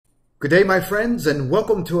Good day, my friends, and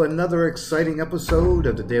welcome to another exciting episode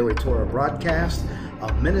of the Daily Torah broadcast,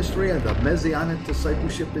 a ministry of the Messianic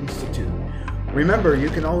Discipleship Institute. Remember, you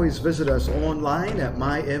can always visit us online at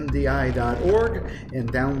mymdi.org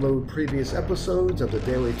and download previous episodes of the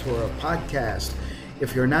Daily Torah podcast.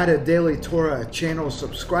 If you're not a Daily Torah channel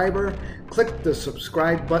subscriber, click the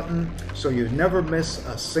subscribe button so you never miss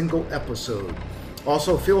a single episode.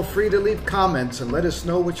 Also, feel free to leave comments and let us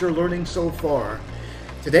know what you're learning so far.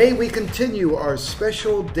 Today we continue our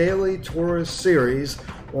special Daily Torah series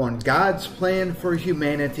on God's plan for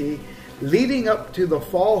humanity, leading up to the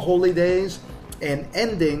fall holy days and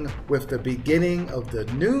ending with the beginning of the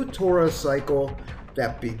new Torah cycle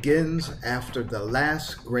that begins after the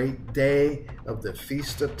last great day of the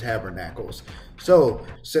Feast of Tabernacles. So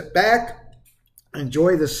sit back,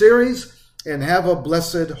 enjoy the series, and have a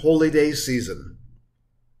blessed holy day season.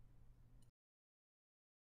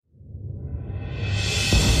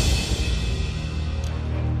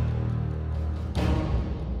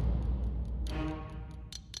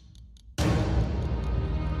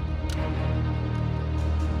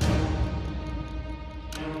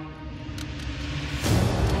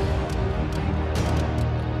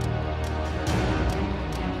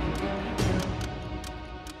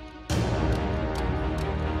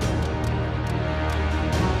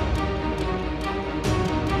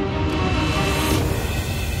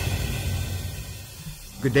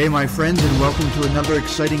 Good day, my friends, and welcome to another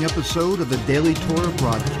exciting episode of the Daily Torah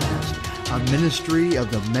broadcast, a ministry of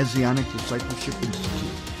the Messianic Discipleship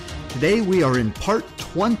Institute. Today we are in part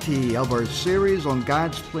 20 of our series on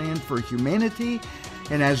God's plan for humanity,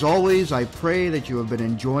 and as always, I pray that you have been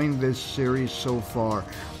enjoying this series so far.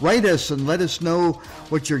 Write us and let us know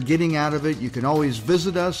what you're getting out of it. You can always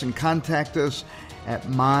visit us and contact us at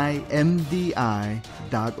mymdi.org.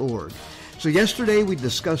 So yesterday we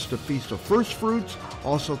discussed the Feast of First Fruits,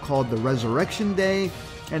 also called the Resurrection Day,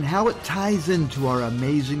 and how it ties into our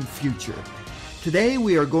amazing future. Today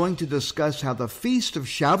we are going to discuss how the Feast of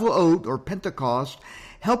Shavuot, or Pentecost,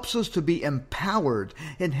 helps us to be empowered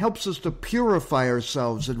and helps us to purify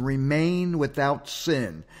ourselves and remain without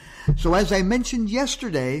sin. So as I mentioned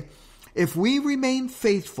yesterday, if we remain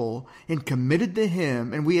faithful and committed to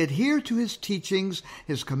Him, and we adhere to His teachings,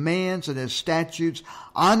 His commands, and His statutes,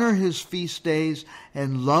 honor His feast days,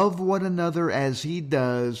 and love one another as He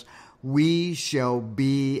does, we shall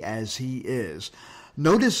be as He is.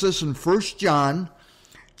 Notice this in 1 John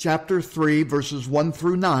chapter 3, verses 1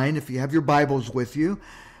 through 9, if you have your Bibles with you.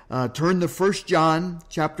 Turn to 1 John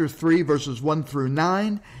chapter 3, verses 1 through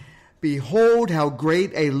 9. Behold, how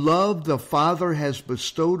great a love the Father has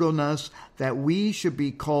bestowed on us, that we should be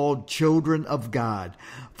called children of God.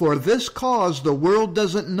 For this cause the world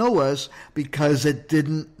doesn't know us, because it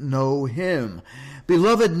didn't know Him.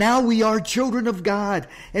 Beloved, now we are children of God,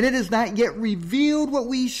 and it is not yet revealed what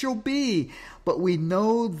we shall be. But we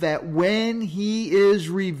know that when He is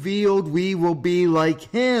revealed, we will be like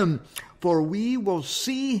Him, for we will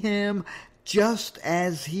see Him just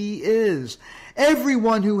as He is.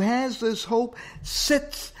 Everyone who has this hope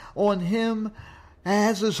set on Him,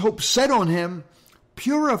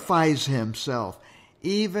 purifies himself,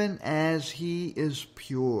 even as He is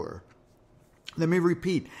pure. Let me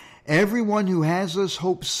repeat. Everyone who has this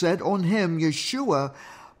hope set on Him, Yeshua,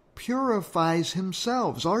 purifies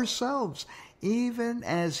ourselves, even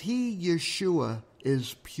as He, Yeshua,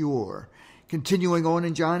 is pure. Continuing on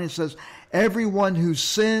in John, it says, everyone who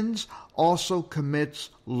sins also commits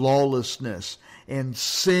lawlessness, and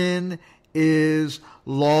sin is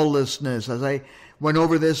lawlessness. As I went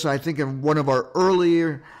over this, I think in one of our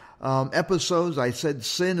earlier episodes, I said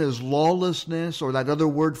sin is lawlessness, or that other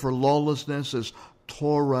word for lawlessness is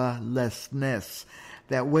Torahlessness.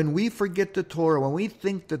 That when we forget the Torah, when we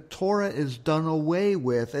think the Torah is done away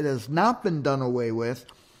with, it has not been done away with,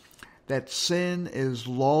 that sin is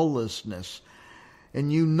lawlessness.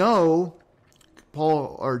 And you know,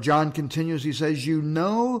 John continues, he says, you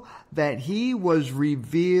know that He was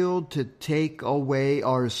revealed to take away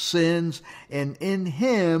our sins, and in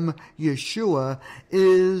Him, Yeshua,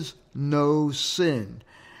 is no sin.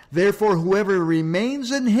 Therefore, whoever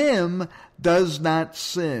remains in Him does not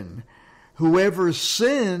sin. Whoever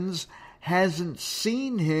sins hasn't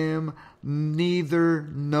seen Him, neither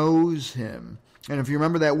knows Him. And if you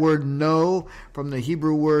remember that word know from the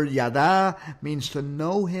Hebrew word yada, means to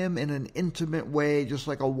know Him in an intimate way, just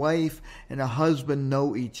like a wife and a husband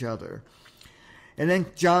know each other. And then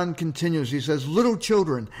John continues. He says, little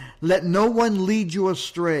children, let no one lead you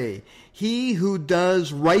astray. He who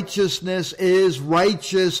does righteousness is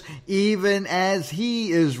righteous, even as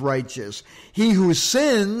he is righteous. He who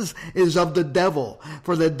sins is of the devil,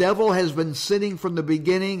 for the devil has been sinning from the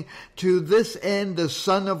beginning. To this end the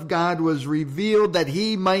Son of God was revealed, that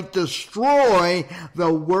he might destroy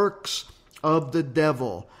the works of the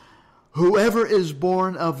devil. Whoever is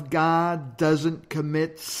born of God doesn't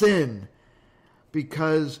commit sin,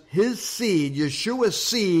 because his seed, Yeshua's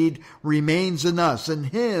seed, remains in us, in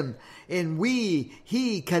him, and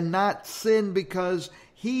he cannot sin because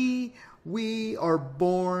we are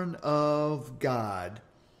born of God.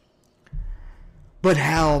 But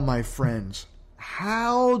how, my friends?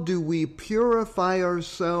 How do we purify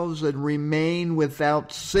ourselves and remain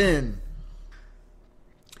without sin?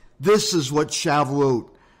 This is what Shavuot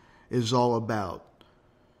is all about.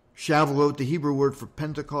 Shavuot, the Hebrew word for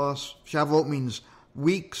Pentecost. Shavuot means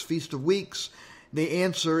weeks, Feast of Weeks. The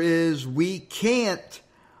answer is we can't,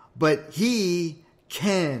 but he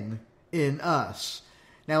can in us.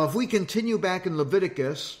 Now, if we continue back in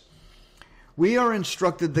Leviticus, we are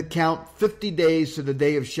instructed to count 50 days to the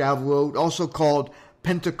day of Shavuot, also called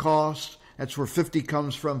Pentecost. That's where 50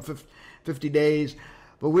 comes from, 50 days.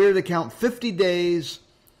 But we're to count 50 days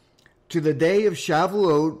to the day of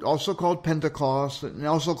Shavuot, also called Pentecost, and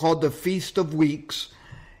also called the Feast of Weeks.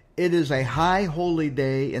 It is a high holy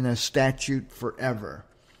day and a statute forever.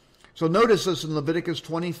 So notice this in Leviticus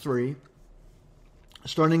 23.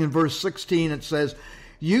 Starting in verse 16, it says,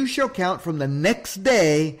 you shall count from the next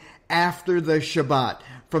day after the Shabbat,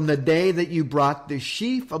 from the day that you brought the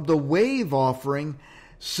sheaf of the wave offering,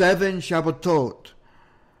 7 Shabbatot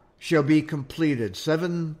shall be completed.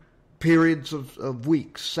 7 periods of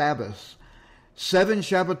weeks, Sabbaths. 7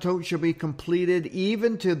 Shabbatot shall be completed,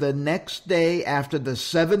 even to the next day after the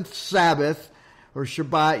 7th Sabbath, or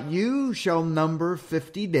Shabbat. You shall number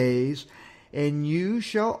 50 days, and you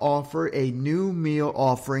shall offer a new meal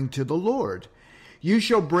offering to the Lord. You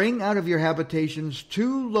shall bring out of your habitations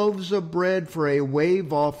 2 loaves of bread for a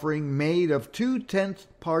wave offering made of 2/10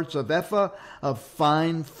 parts of ephah of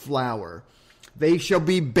fine flour. They shall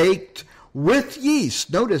be baked with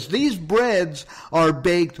yeast. Notice, these breads are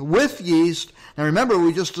baked with yeast. Now remember,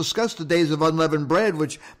 we just discussed the days of unleavened bread,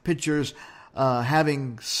 which pictures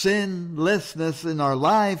having sinlessness in our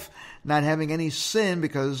life, not having any sin,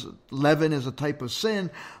 because leaven is a type of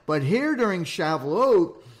sin. But here during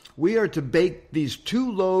Shavuot, we are to bake these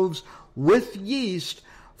 2 loaves with yeast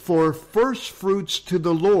for first fruits to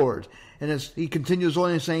the Lord. And as he continues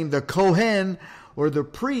on and saying, the Kohen, or the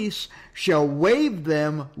priest, shall wave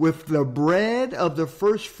them with the bread of the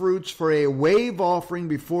first fruits for a wave offering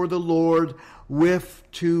before the Lord with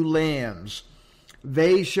 2 lambs.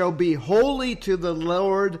 They shall be holy to the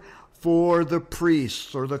Lord for the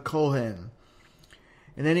priests, or the Kohen.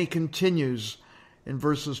 And then he continues in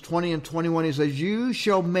verses 20 and 21. He says, you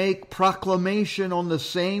shall make proclamation on the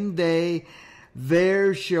same day.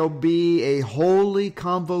 There shall be a holy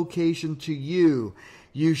convocation to you.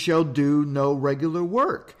 You shall do no regular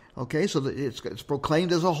work. Okay, so it's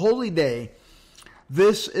proclaimed as a holy day.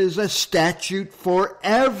 This is a statute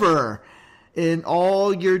forever in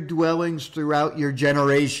all your dwellings throughout your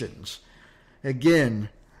generations. Again,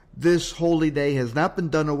 this holy day has not been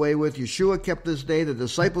done away with. Yeshua kept this day. The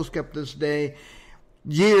disciples kept this day.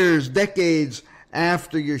 Years, decades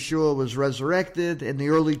after Yeshua was resurrected, and the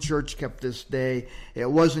early church kept this day.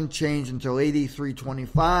 It wasn't changed until AD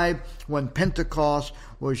 325, when Pentecost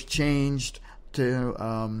was changed to,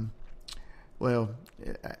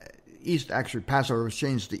 Passover was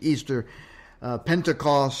changed to Easter.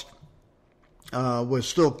 Pentecost was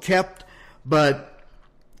still kept, but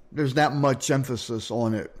there's not much emphasis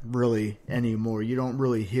on it really anymore. You don't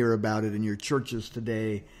really hear about it in your churches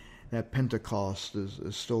today, that Pentecost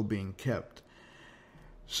is still being kept.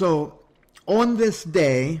 So, on this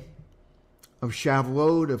day of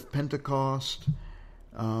Shavuot, of Pentecost,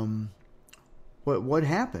 what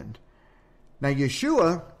happened? Now,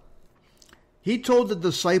 Yeshua, he told the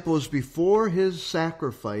disciples before his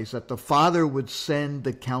sacrifice that the Father would send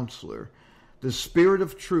the Counselor, the Spirit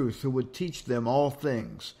of truth, who would teach them all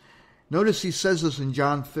things. Notice he says this in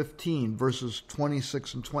John 15, verses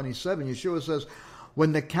 26 and 27. Yeshua says,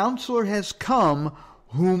 when the Counselor has come,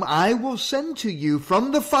 whom I will send to you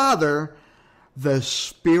from the Father, the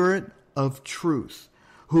Spirit of truth,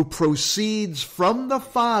 who proceeds from the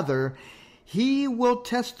Father, he will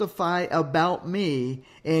testify about me,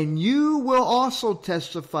 and you will also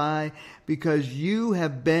testify, because you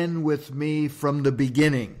have been with me from the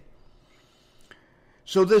beginning.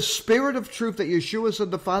 So this Spirit of truth that Yeshua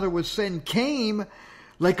said the Father would send came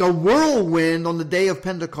like a whirlwind on the day of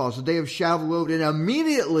Pentecost, the day of Shavuot, and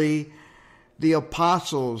immediately the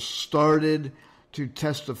apostles started to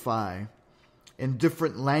testify in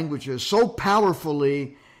different languages so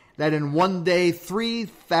powerfully that in one day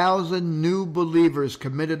 3,000 new believers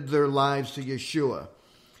committed their lives to Yeshua.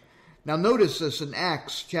 Now notice this in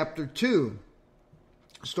Acts chapter 2,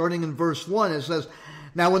 starting in verse 1. It says,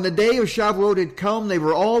 "Now when the day of Shavuot had come, they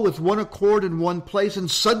were all with one accord in one place,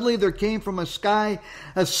 and suddenly there came from a sky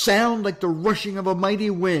a sound like the rushing of a mighty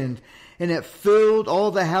wind, and it filled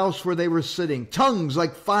all the house where they were sitting. Tongues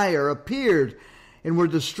like fire appeared and were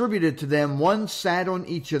distributed to them. One sat on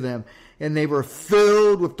each of them, and they were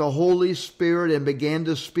filled with the Holy Spirit and began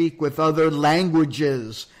to speak with other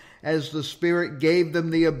languages as the Spirit gave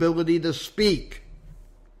them the ability to speak."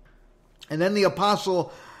 And then the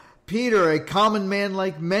apostle Peter, a common man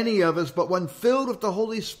like many of us, but when filled with the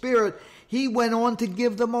Holy Spirit, he went on to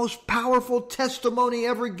give the most powerful testimony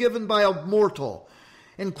ever given by a mortal.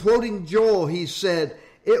 And quoting Joel, he said,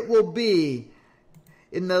 "It will be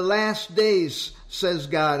in the last days, says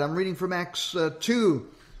God." I'm reading from Acts 2,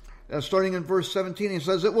 starting in verse 17. He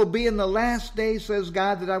says, "It will be in the last days, says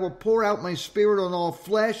God, that I will pour out my Spirit on all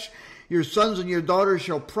flesh. Your sons and your daughters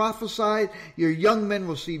shall prophesy. Your young men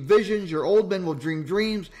will see visions. Your old men will dream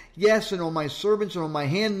dreams. Yes, and on my servants and on my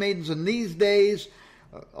handmaidens in these days,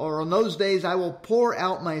 or on those days, I will pour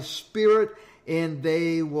out my Spirit, and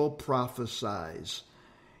they will prophesy."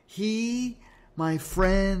 He, my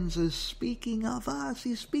friends, is speaking of us.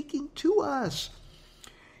 He's speaking to us.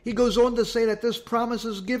 He goes on to say that this promise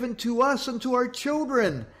is given to us and to our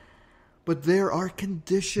children. But there are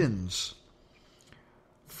conditions.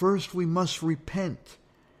 First, we must repent,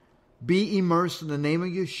 be immersed in the name of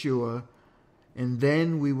Yeshua, and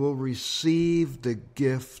then we will receive the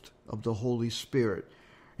gift of the Holy Spirit.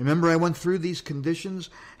 Remember, I went through these conditions,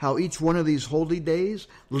 how each one of these holy days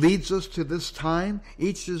leads us to this time.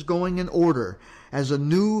 Each is going in order. As a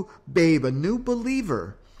new babe, a new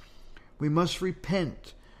believer, we must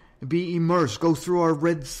repent, be immersed, go through our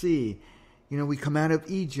Red Sea. We come out of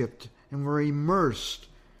Egypt and we're immersed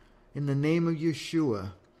in the name of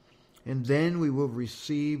Yeshua. And then we will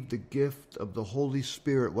receive the gift of the Holy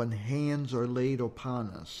Spirit when hands are laid upon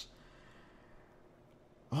us.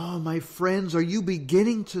 Oh, my friends, are you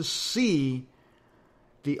beginning to see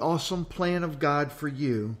the awesome plan of God for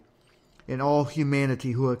you and all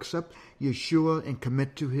humanity who accept Yeshua and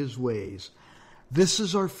commit to his ways? This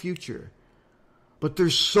is our future. But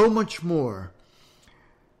there's so much more.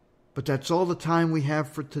 But that's all the time we have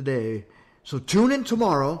for today. So tune in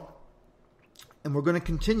tomorrow, and we're going to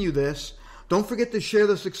continue this. Don't forget to share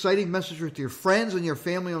this exciting message with your friends and your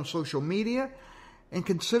family on social media, and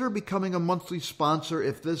consider becoming a monthly sponsor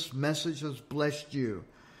if this message has blessed you.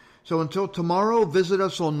 So until tomorrow, visit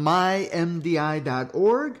us on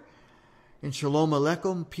mymdi.org. And shalom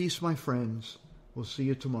aleichem, peace, my friends. We'll see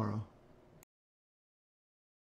you tomorrow.